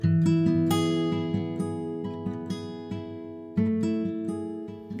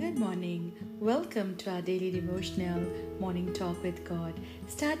Welcome to our daily devotional morning talk with God.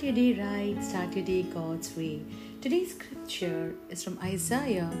 Start your day right, start your day God's way. Today's scripture is from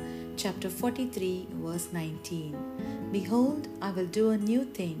Isaiah chapter 43 verse 19. Behold, I will do a new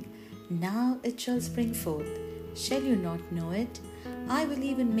thing. Now it shall spring forth. Shall you not know it? I will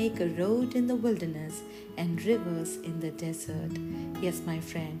even make a road in the wilderness and rivers in the desert. Yes, my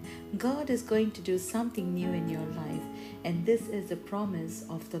friend, God is going to do something new in your life, and this is the promise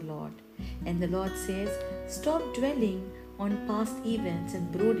of the Lord. And the Lord says, stop dwelling on past events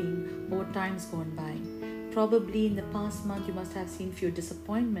and brooding over times gone by. Probably in the past month you must have seen few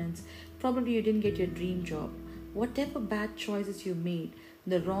disappointments. Probably you didn't get your dream job. Whatever bad choices you made,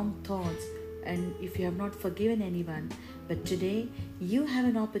 the wrong thoughts, and if you have not forgiven anyone. But today, you have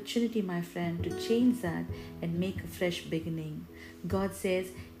an opportunity, my friend, to change that and make a fresh beginning. God says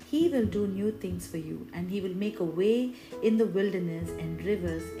He will do new things for you, and He will make a way in the wilderness and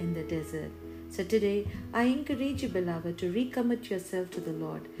rivers in the desert. So today, I encourage you, beloved, to recommit yourself to the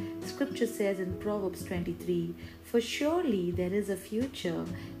Lord. Scripture says in Proverbs 23, for surely there is a future,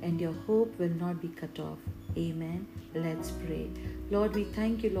 and your hope will not be cut off. Amen. Let's pray. Lord, we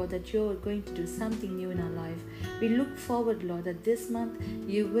thank you, Lord, that you are going to do something new in our life. We look forward, Lord, that this month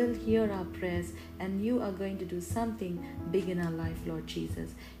you will hear our prayers and you are going to do something big in our life, Lord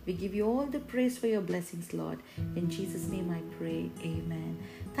Jesus. We give you all the praise for your blessings, Lord. In Jesus' name I pray. Amen.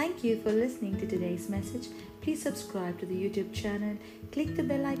 Thank you for listening to today's message. Please subscribe to the YouTube channel. Click the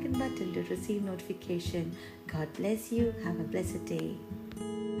bell icon button to receive notification. God bless you. Have a blessed day.